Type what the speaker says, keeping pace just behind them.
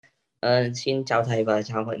Xin chào thầy và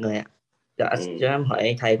chào mọi người ạ. Dạ, Ừ. cho em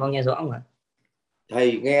hỏi thầy có nghe rõ không ạ?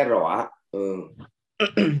 Thầy nghe rõ. Ừ.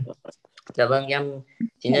 Dạ vâng, em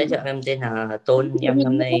xin giới thiệu, em tên là Tôn, em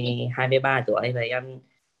năm nay 23 tuổi và em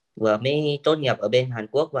vừa mới tốt nghiệp ở bên Hàn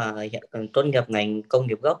Quốc và hiện tốt nghiệp ngành công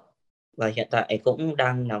nghiệp gốc và hiện tại cũng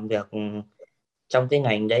đang làm việc trong cái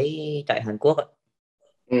ngành đấy tại Hàn Quốc ạ.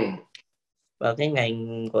 Ừ. Và cái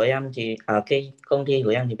ngành của em thì cái công ty của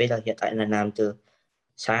em thì bây giờ hiện tại là làm từ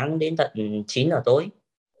sáng đến tận 9 giờ tối.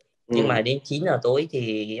 Nhưng mà Ừ. đến 9 giờ tối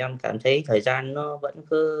thì em cảm thấy thời gian nó vẫn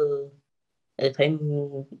cứ thấy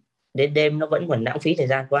đến đêm nó vẫn còn lãng phí thời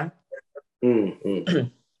gian quá, Ừ. Ừ.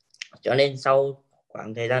 cho nên sau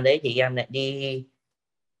khoảng thời gian đấy thì em lại đi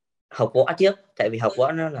học võ tiếp, tại vì học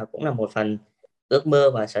võ nó cũng là một phần ước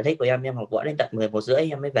mơ và sở thích của em học võ đến tận 11 rưỡi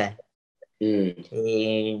em mới về. Ừ.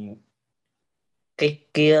 Thì cái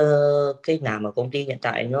cái làm ở công ty hiện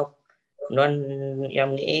tại nó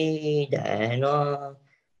em nghĩ để nó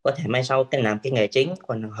có thể mai sau cái làm cái nghề chính,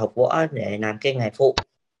 còn học võ để làm cái nghề phụ.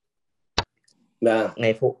 Vâng.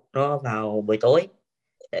 Nghề phụ nó vào buổi tối,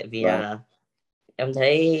 tại vì Vâng. là em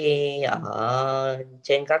thấy ở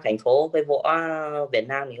trên các thành phố cái võ Việt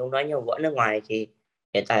Nam thì không nói, nhưng mà võ nước ngoài thì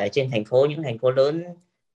hiện tại ở trên thành phố, những thành phố lớn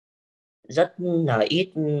rất là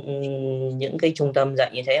ít những cái trung tâm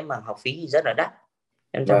dạy như thế mà học phí thì rất là đắt.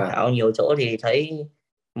 Em tham Vâng. khảo nhiều chỗ thì thấy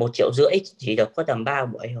 1,5 triệu chỉ được có tầm 3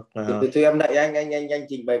 buổi, hoặc Thì em đợi anh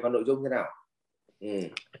trình bày vào nội dung thế nào. Ừ.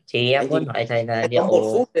 thì em Anh trình muốn hỏi thầy là anh có một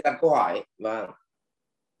liệu phút để đặt câu hỏi. Vâng.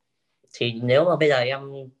 thì nếu mà bây giờ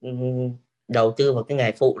em đầu tư vào cái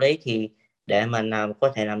nghề phụ đấy thì để mà làm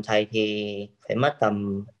có thể làm thầy thì phải mất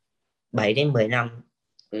tầm 7 đến 10 năm.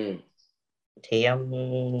 Ừ. Thì em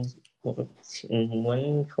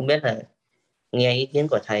muốn không biết là nghe ý kiến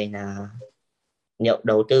của thầy là liệu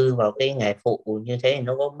đầu tư vào cái nghề phụ như thế thì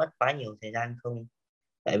nó có mất quá nhiều thời gian không?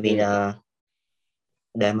 Tại vì Ừ. là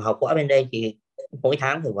để mà học võ bên đây thì mỗi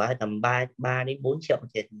tháng phải quá tầm 3 3 đến 4 triệu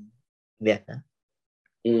tiền Việt đó.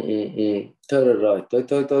 Ừ. Ừ. Ừ. Thôi được rồi,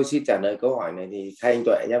 tôi xin trả lời câu hỏi này thì thay anh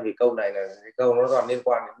Tuệ nhá, vì câu này là cái câu nó còn liên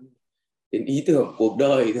quan đến ý tưởng cuộc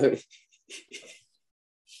đời thôi.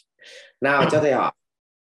 Nào cho thầy hỏi.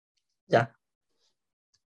 Dạ,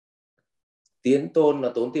 Tiến tôn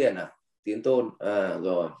là tốn tiền à? Tiến tôn à?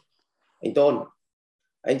 Rồi, anh Tôn,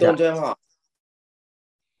 anh dạ. Tôn cho em hỏi,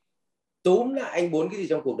 túm lại anh muốn cái gì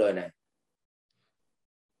trong cuộc đời này?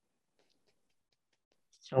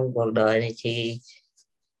 Trong cuộc đời này thì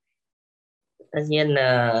tất nhiên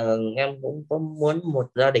là em cũng có muốn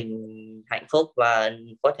một gia đình hạnh phúc và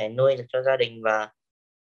có thể nuôi được cho gia đình, và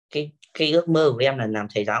cái ước mơ của em là làm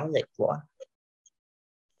thầy giáo dạy võ.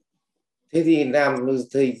 Thế thì làm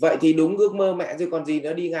thì vậy thì đúng ước mơ mẹ rồi còn gì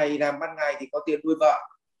nữa, đi ngày làm ban ngày thì có tiền nuôi vợ,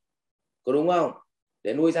 có đúng không,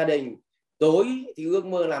 để nuôi gia đình. Tối thì ước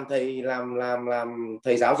mơ làm thầy, làm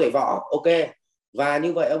thầy giáo dạy võ, ok. Và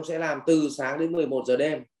như vậy ông sẽ làm từ sáng đến 11 giờ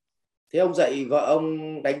đêm. Thế ông dạy vợ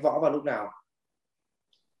ông đánh võ vào lúc nào?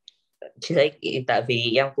 Thì đấy, tại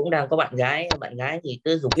vì em cũng đang có bạn gái thì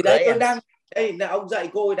cứ giục Thì cưới đấy tôi em. đang, đây là ông dạy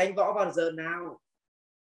cô ấy đánh võ vào giờ nào?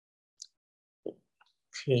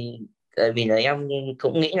 Thì tại vì là em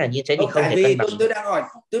cũng nghĩ là như thế thì Không, không tại thể cân vì bằng được.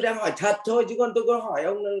 tôi đang hỏi thật thôi, chứ còn tôi có hỏi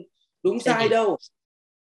ông đúng Thế sai thì đâu.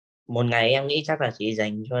 một ngày em nghĩ chắc là chỉ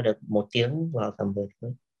dành cho được 1 tiếng vào tầm buổi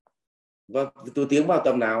tối, Và từ tiếng vào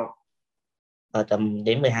tầm nào? vào tầm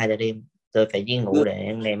đến 12 giờ đêm, rồi phải đi ngủ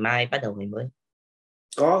để ngày mai bắt đầu ngày mới.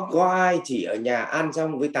 Có ai chỉ ở nhà ăn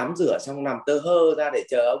xong với tắm rửa xong nằm tơ hơ ra để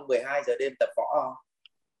chờ ông 12 giờ đêm tập võ không?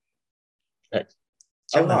 Dạ,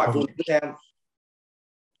 chắc Ông là hỏi không. phụ nữ xem.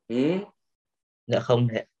 Ừ? Dạ không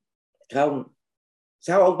thể. Không.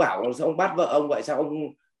 Sao ông bảo, sao ông bắt vợ ông vậy?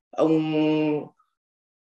 Ông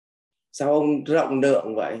sao ông rộng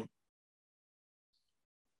lượng vậy?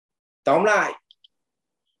 Tóm lại,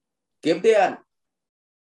 kiếm tiền,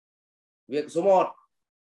 việc số 1.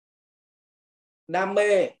 Đam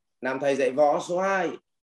mê làm thầy dạy võ số 2.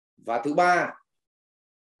 Và thứ 3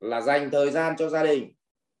 là dành thời gian cho gia đình.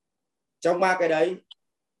 Trong ba cái đấy,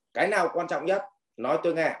 cái nào quan trọng nhất? Nói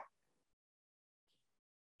tôi nghe.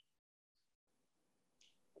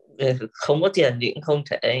 Không có tiền thì cũng không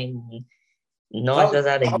thể nói Không, cho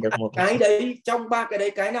gia đình được một cái đấy, trong ba cái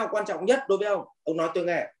đấy cái nào quan trọng nhất đối với ông nói tôi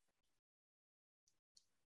nghe.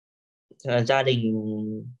 gia đình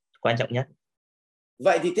quan trọng nhất.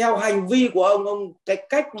 Vậy thì theo hành vi của ông cái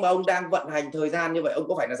cách mà ông đang vận hành thời gian như vậy, ông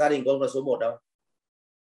có phải là gia đình của ông là số 1 đâu?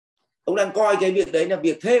 Ông đang coi cái việc đấy là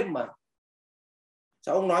việc thêm mà.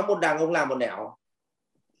 Sao ông nói một đằng ông làm một nẻo?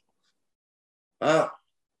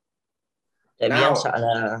 Tại vì em Nào. sợ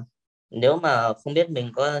là nếu mà không biết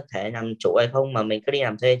mình có thể làm chủ hay không mà mình cứ đi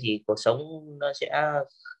làm thuê thì cuộc sống nó sẽ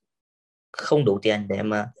không đủ tiền để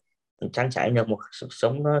mà trang trải được một cuộc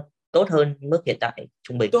sống nó tốt hơn mức hiện tại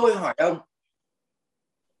trung bình. Tôi hỏi ông,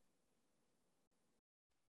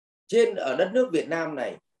 ở đất nước Việt Nam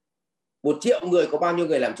này 1 triệu người có bao nhiêu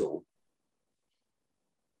người làm chủ?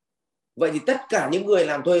 Vậy thì tất cả những người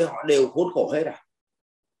làm thuê họ đều khốn khổ hết à?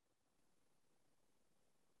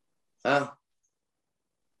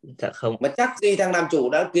 Dạ không. Mà chắc gì thằng làm chủ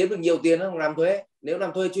đã kiếm được nhiều tiền hơn thằng làm thuê, nếu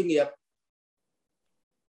làm thuê chuyên nghiệp.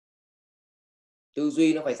 Tư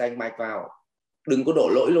duy nó phải rành mạch vào, đừng có đổ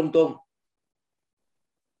lỗi lung tung.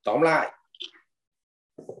 Tóm lại,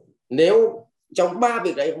 nếu trong 3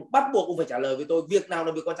 việc đấy ông bắt buộc ông phải trả lời với tôi việc nào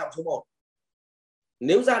là việc quan trọng số 1.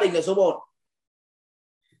 Nếu gia đình là số 1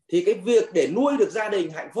 thì cái việc để nuôi được gia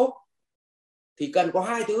đình hạnh phúc thì cần có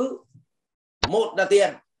 2 thứ. 1 là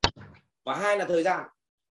tiền và 2 là thời gian.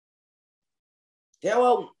 Theo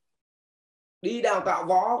ông, đi đào tạo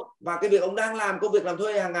võ và cái việc ông đang làm công việc làm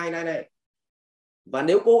thuê hàng ngày này, và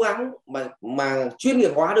nếu cố gắng mà chuyên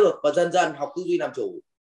nghiệp hóa được và dần dần học tư duy làm chủ,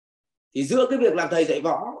 thì giữa cái việc làm thầy dạy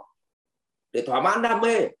võ để thỏa mãn đam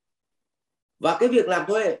mê và cái việc làm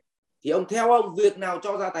thuê thì theo ông việc nào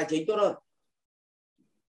cho ra tài chính tốt hơn?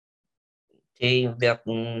 Thì việc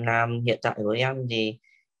làm hiện tại của em thì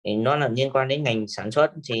nó là liên quan đến ngành sản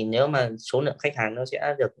xuất, thì nếu mà số lượng khách hàng nó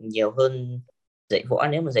sẽ được nhiều hơn dạy võ.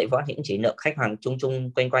 Nếu mà dạy võ thì cũng chỉ lượng khách hàng chung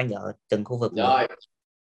chung quanh quanh ở từng khu vực. Rồi,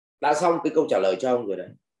 đã xong cái câu trả lời cho ông rồi đấy.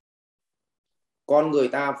 Con người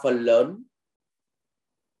ta phần lớn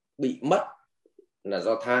bị mất là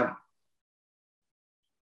do tham.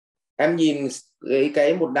 Em nhìn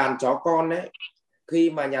cái một đàn chó con đấy, khi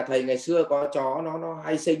mà nhà thầy ngày xưa có chó, nó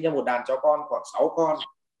hay sinh ra một đàn chó con khoảng 6 con,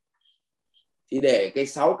 thì để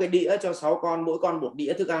 6 cái đĩa cho 6 con, mỗi con 1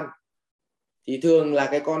 đĩa thức ăn, thì thường là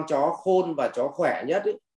cái con chó khôn và chó khỏe nhất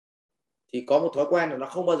ấy, thì có một thói quen là nó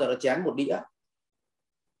không bao giờ nó chén 1 đĩa,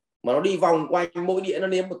 mà nó đi vòng quanh mỗi đĩa nó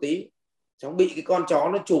nếm một tí, xong bị cái con chó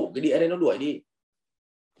nó chủ cái đĩa đấy nó đuổi đi,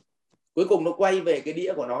 cuối cùng nó quay về cái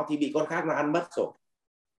đĩa của nó thì bị con khác nó ăn mất rồi.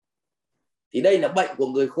 Thì đây là bệnh của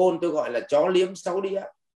người khôn, tôi gọi là chó liếm 6 đĩa.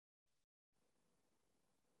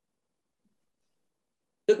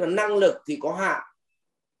 Tức là năng lực thì có hạn,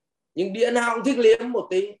 nhưng đĩa nào cũng thích liếm một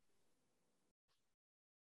tí.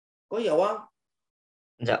 Có hiểu không?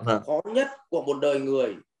 Dạ vâng. Khó nhất của một đời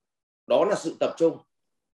người đó là sự tập trung.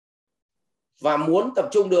 Và muốn tập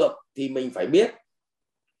trung được thì mình phải biết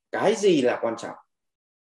cái gì là quan trọng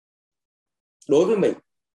đối với mình.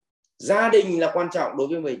 Gia đình là quan trọng đối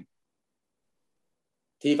với mình,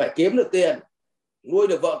 thì phải kiếm được tiền, nuôi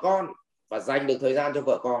được vợ con và dành được thời gian cho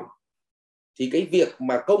vợ con. Thì cái việc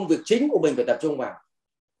mà công việc chính của mình phải tập trung vào,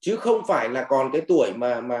 chứ không phải là còn cái tuổi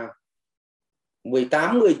mà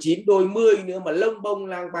 18, 19, đôi 10 nữa mà lông bông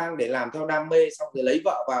lang bang để làm theo đam mê, xong rồi lấy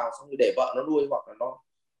vợ vào, xong rồi để vợ nó nuôi, hoặc là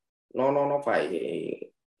nó phải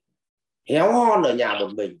héo hon ở nhà một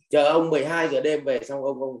mình, chờ ông 12 giờ đêm về, xong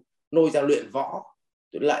ông nôi ra luyện võ.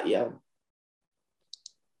 Tôi lạy ông.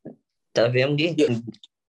 Tại vì em nghĩ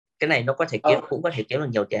cái này nó có thể kiếm, cũng có thể kiếm được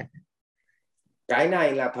nhiều tiền. Cái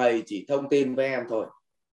này là thầy chỉ thông tin với em thôi,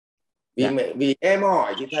 vì em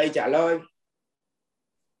hỏi thì thầy trả lời,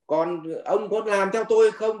 còn ông có làm theo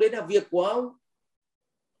tôi không đấy là việc của ông.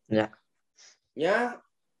 Dạ. Nhá.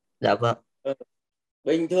 Dạ vâng.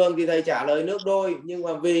 Bình thường thì thầy trả lời nước đôi, nhưng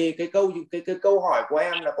mà vì cái câu hỏi của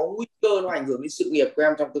em là có nguy cơ nó ảnh hưởng đến sự nghiệp của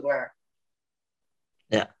em trong tương lai.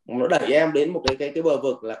 Dạ. Nó đẩy em đến một cái bờ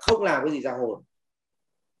vực là không làm cái gì ra hồn,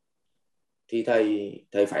 thì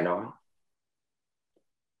thầy phải nói.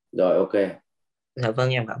 Rồi, ok. Dạ vâng,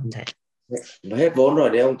 em cảm ơn thầy. Nó hết vốn rồi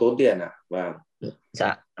đấy, ông tốn tiền à? Vâng.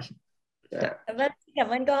 Dạ. Dạ. Vâng, cảm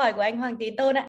ơn câu hỏi của anh Hoàng Tí Tôn ạ.